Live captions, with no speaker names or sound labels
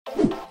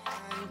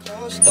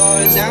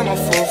Stars, I'm a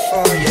fool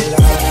for your love.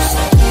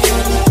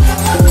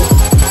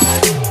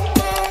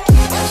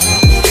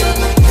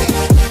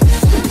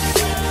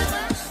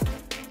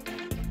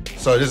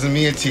 So this is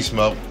me and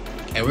T-Smoke,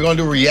 and we're gonna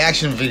do a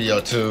reaction video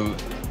to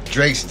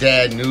Drake's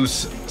dad new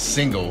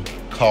single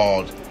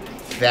called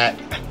That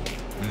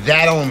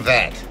on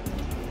That.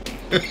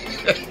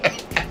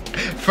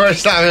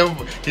 First time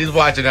he's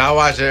watching it. I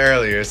watched it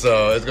earlier,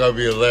 so it's gonna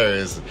be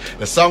hilarious.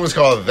 The song is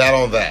called That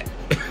on That.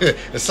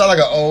 It sounds like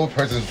an old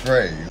person's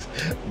phrase,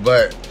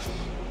 but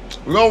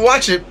we're gonna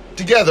watch it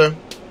together.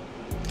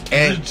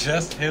 And is it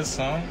just his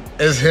song?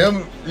 It's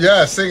him,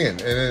 yeah, singing,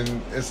 and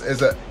then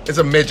it's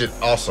a midget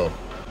also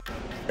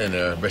in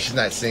there, but she's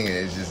not singing.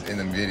 It's just in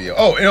the video.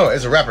 Oh, you know,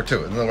 it's a rapper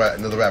too.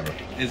 Another rapper.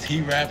 Is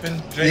he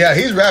rapping? Drake? Yeah,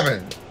 he's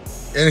rapping,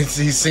 and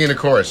he's singing the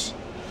chorus.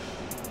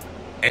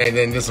 And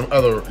then there's some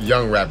other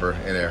young rapper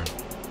in there.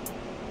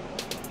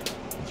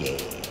 Yeah.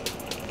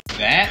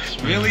 That's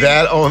really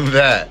That on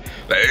that.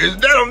 It's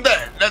that on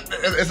that.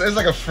 It's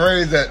like a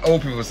phrase that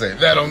old people say.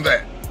 That on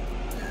that.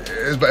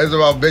 It's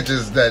about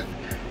bitches that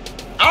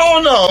I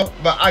don't know,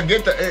 but I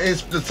get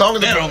it's the song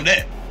is that about, on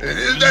that.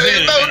 It's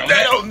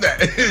that on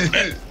that.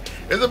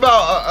 It's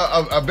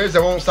about a bitch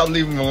that won't stop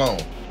leaving him alone.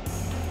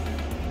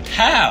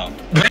 How?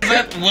 What? We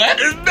got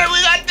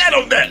that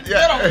on that. Yeah.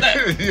 That on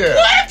that. Yeah.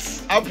 What?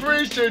 I'm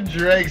pretty sure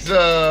Drake's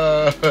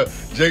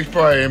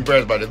probably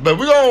impressed by this, but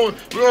we're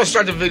gonna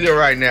start the video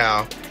right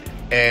now,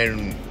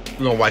 and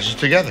we're gonna watch it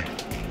together.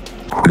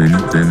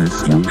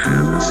 Dennis, you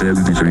have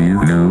 73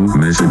 no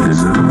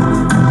messages.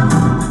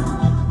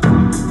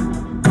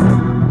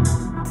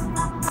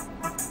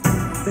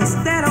 That's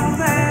that on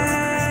that.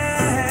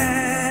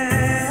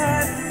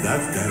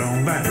 That's that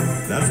on that.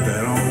 That's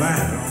that on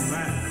that.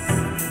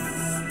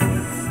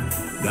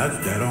 That's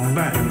that on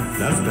that.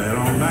 That's that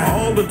on that.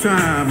 All the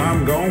time,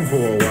 I'm gone for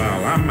a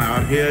while. I'm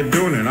out here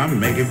doing it. I'm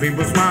making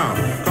people smile.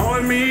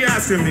 Calling me,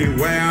 asking me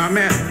where I'm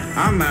at.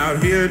 I'm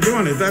out here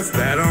doing it. That's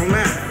that on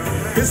that.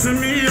 Pissing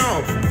me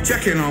off,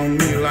 checking on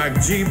me like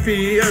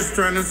GPS,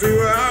 trying to see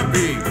where I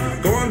be.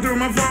 Going through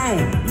my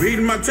phone,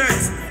 reading my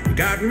text.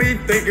 Got me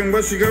thinking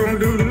what she gonna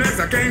do next.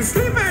 I can't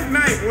sleep at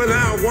night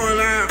without one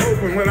eye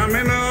open. When I'm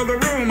in the other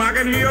room, I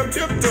can hear her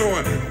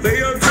tiptoeing.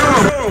 They are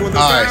tiptoeing with the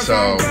Alright,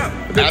 so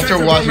after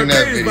watching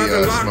that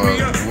video,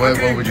 Smoke,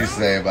 what would you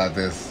say about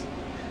this?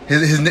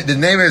 His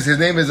name is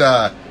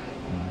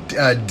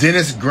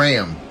Dennis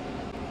Graham,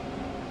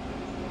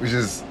 which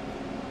is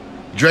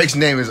Drake's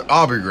name is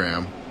Aubrey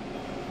Graham.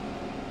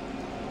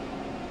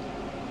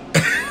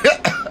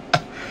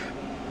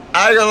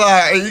 I ain't gonna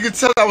lie, you can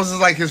tell that was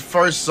like his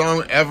first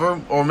song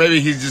ever, or maybe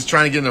he's just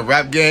trying to get in the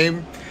rap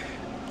game,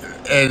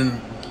 and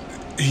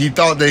he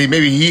thought that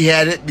maybe he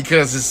had it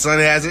because his son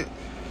has it,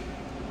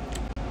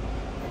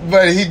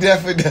 but he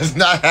definitely does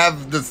not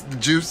have the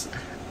juice.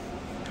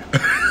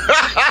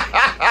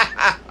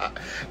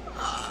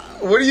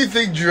 What do you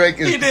think Drake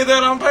is? He did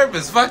that on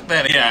purpose. Fuck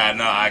that. Yeah,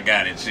 no, I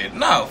got it. Shit.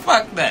 No,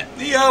 fuck that.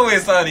 He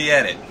always thought he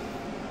had it.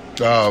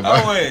 Oh,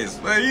 always.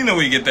 Well, you know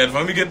where you get that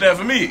from. You get that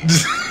from me.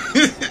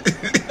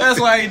 That's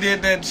why he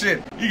did that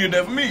shit. You get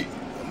that from me.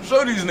 I'm gonna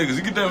show these niggas.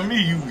 You get that from me,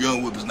 you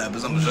young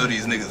whippersnappers. I'm gonna show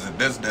these niggas that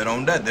that's that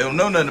on that. They don't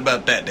know nothing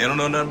about that. They don't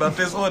know nothing about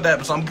this or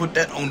that, so I'm gonna put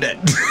that on that.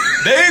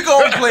 They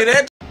gonna play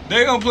that.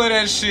 They gonna play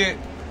that shit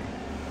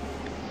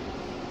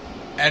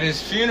at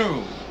his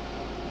funeral.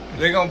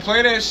 They gonna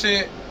play that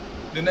shit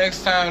the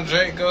next time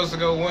Drake goes to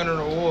go win an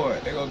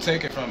award. They gonna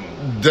take it from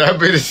him. That'd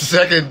be the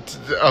second.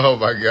 Oh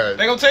my god.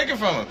 They gonna take it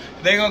from him.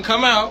 They gonna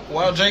come out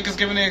while Drake is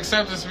giving the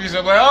acceptance speech.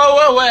 They're like,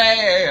 oh, wait,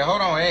 hey,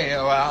 hold on, hey,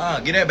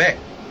 get that back.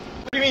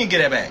 What do you mean,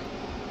 get that back?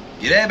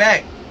 Get that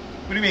back.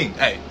 What do you mean?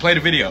 Hey, play the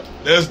video.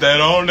 That's that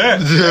on that.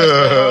 That's that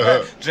on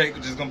that. Drake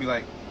was just gonna be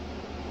like,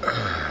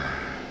 I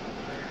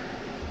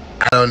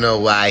don't know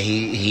why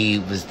he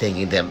was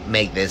thinking to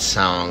make this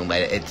song,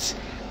 but it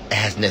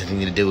has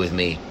nothing to do with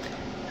me.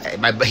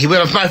 My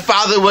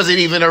father wasn't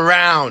even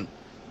around.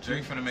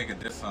 Drake finna make a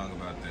diss song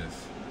about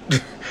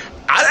this.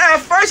 At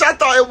first, I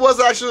thought it was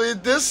actually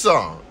this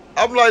song.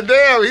 I'm like,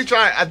 damn, he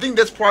trying. I think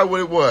that's probably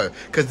what it was.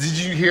 Because did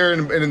you hear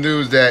in the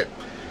news that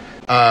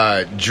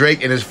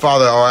Drake and his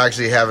father are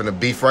actually having a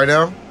beef right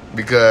now?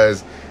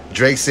 Because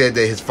Drake said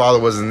that his father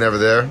wasn't never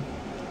there,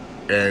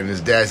 and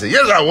his dad said,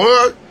 "Yes, I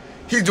was.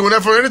 He's doing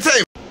that for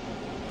entertainment."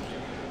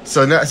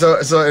 So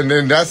and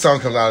then that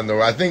song comes out of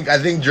nowhere. I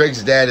think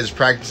Drake's dad is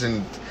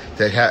practicing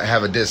to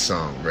have a diss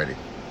song ready.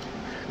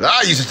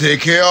 I used to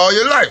take care all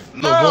your life,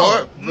 little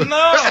boy. No.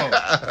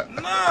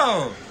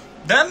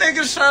 That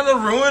nigga's trying to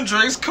ruin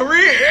Drake's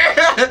career.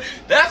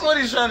 That's what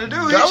he's trying to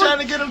do. He's trying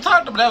to get him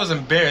talked about. That was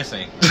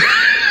embarrassing.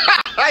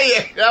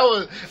 Yeah, that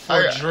was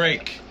for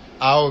Drake.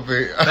 I would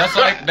be.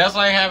 That's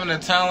like having a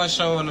talent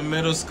show in the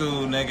middle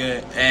school,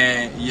 nigga,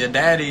 and your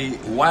daddy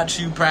watch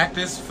you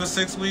practice for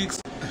 6 weeks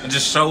and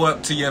just show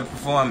up to your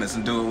performance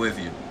and do it with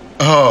you.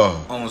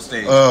 Oh. On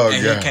stage. Oh,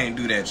 and God. he can't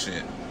do that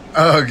shit.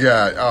 Oh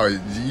God! Oh,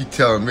 you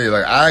telling me?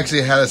 Like, I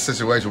actually had a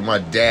situation where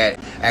my dad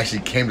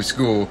actually came to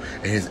school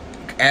and his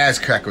ass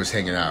crack was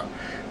hanging out.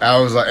 I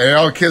was like, and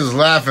all the kids was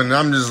laughing, and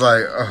I'm just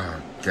like, oh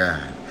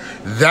God.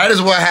 That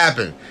is what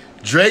happened.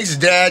 Drake's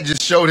dad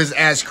just showed his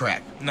ass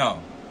crack. No,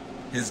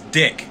 his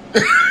dick.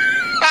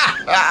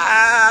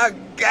 Ah,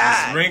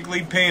 God. His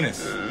wrinkly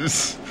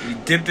penis. He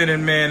dipped it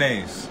in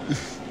mayonnaise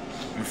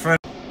in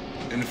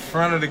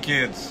front of the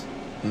kids.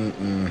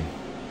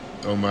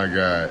 Oh my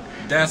God.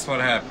 That's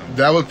what happened.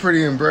 That was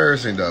pretty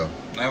embarrassing, though.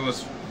 That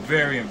was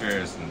very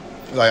embarrassing.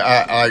 Like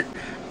I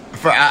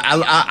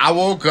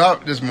woke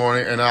up this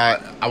morning and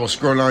I was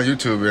scrolling on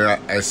YouTube and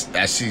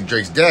I see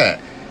Drake's dad.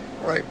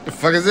 I'm like, the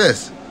fuck is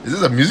this? Is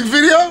this a music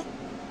video?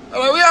 I'm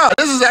like, yeah,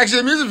 this is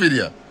actually a music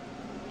video.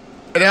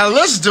 And then I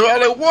listened to it.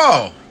 I'm like,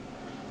 whoa,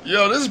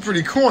 yo, this is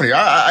pretty corny.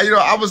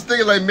 I was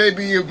thinking like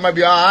maybe it might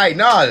be all right.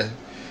 Nah.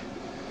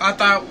 I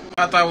thought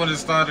when it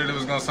started, it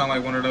was gonna sound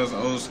like one of those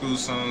old school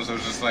songs. It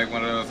was just like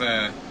one of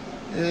those.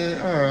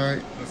 Yeah, all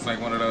right. It's like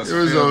one of those. It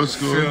was old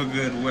school, feel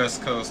good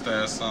West Coast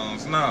ass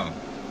songs. No,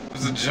 it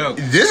was a joke.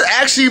 This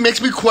actually makes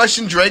me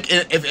question Drake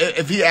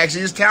if he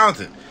actually is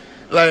talented.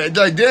 Like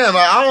damn,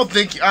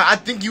 I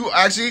think you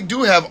actually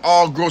do have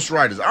all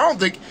ghostwriters. I don't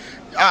think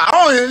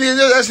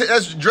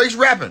that's Drake's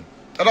rapping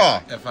at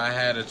all. If I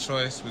had a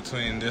choice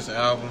between this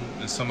album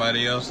and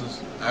somebody else's,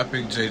 I'd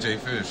pick JJ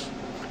Fish.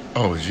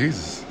 Oh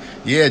Jesus,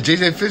 yeah,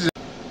 JJ Fish.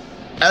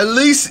 At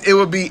least it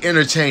would be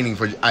entertaining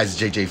for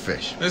JJ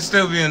Fish. It'd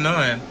still be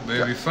annoying, but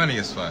it'd be funny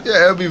as fuck.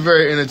 Yeah, it'll be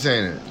very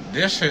entertaining.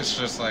 This shit's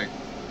just like,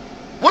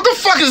 what the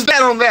fuck is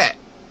that on that?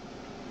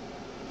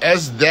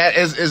 Is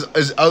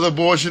other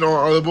bullshit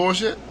on other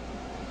bullshit?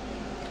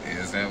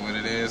 Is that what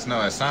it is?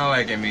 No, it sounds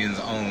like it means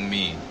on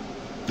me.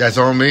 That's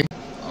on me?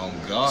 On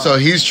God. So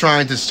he's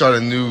trying to start a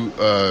new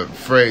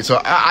phrase.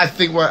 So I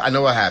think I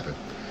know what happened.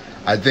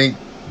 I think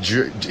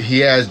he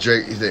has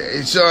Drake. He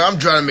said, so I'm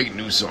trying to make a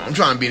new song. I'm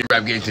trying to be in the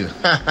rap game too.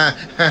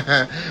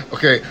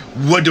 Okay,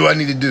 what do I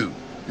need to do?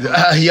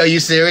 Are you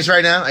serious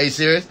right now? Are you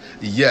serious?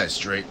 Yes,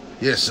 Drake.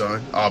 Yes,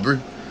 son. Aubrey.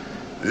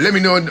 Let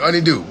me know what I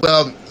need to do.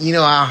 Well, you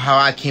know how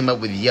I came up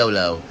with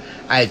YOLO.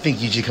 I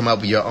think you should come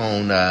up with your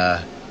own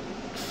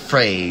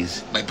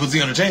phrase. Like pussy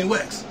on a chain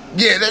wax.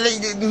 Yeah,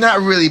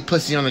 not really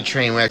pussy on the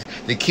train wax.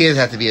 The kids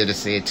have to be able to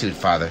say it too,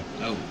 father.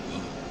 Oh.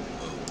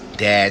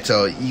 Dad,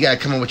 so you gotta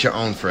come up with your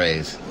own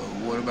phrase. Well,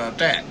 what about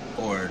that?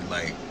 Or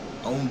like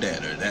on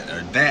that, or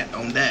that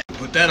on that.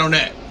 Put that on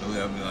that.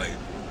 Like,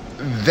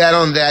 that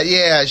on that.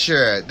 Yeah,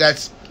 sure.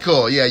 That's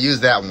cool. Yeah,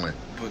 use that one.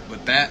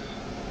 Put that.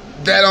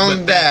 That on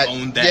Put that. That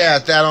on that. Yeah,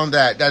 that on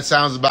that. That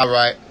sounds about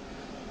right.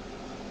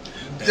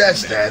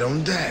 That's that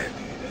on that.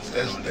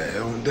 That's that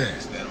on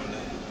that.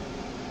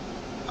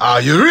 Ah,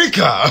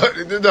 Eureka!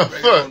 The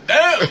fuck?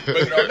 Break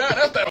it on down.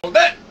 That's that on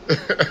that.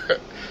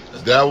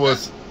 That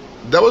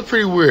was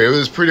pretty weird. It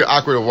was pretty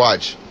awkward to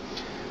watch.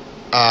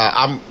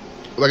 I'm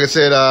like I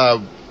said,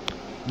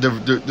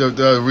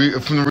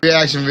 from the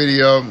reaction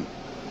video,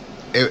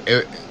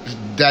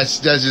 that's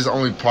just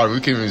only part of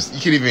it. You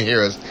can't even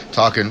hear us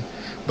talking.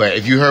 But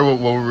if you heard what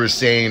we were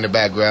saying in the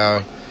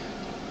background,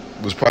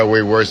 it was probably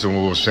way worse than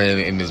what we were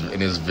saying in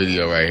this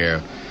video right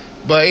here.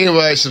 But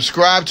anyway,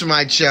 subscribe to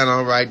my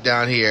channel right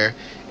down here,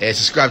 and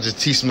subscribe to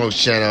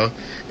T-Smoke's channel.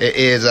 It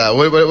is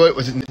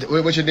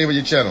what's your name of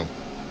your channel?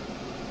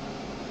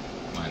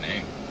 My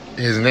name.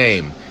 His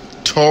name,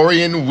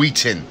 Taurean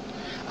Wheaton.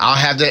 I'll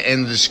have that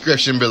in the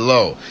description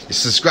below.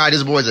 Subscribe.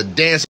 This boy's a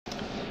dancing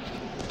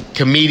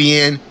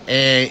comedian,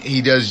 and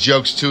he does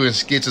jokes too and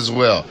skits as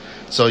well.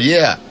 So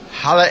yeah,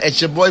 holla at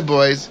your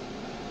boys.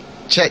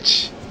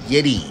 Chech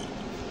Yeti.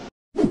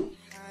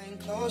 Behind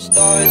closed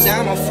doors,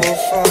 I'm a fool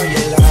for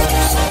your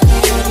love.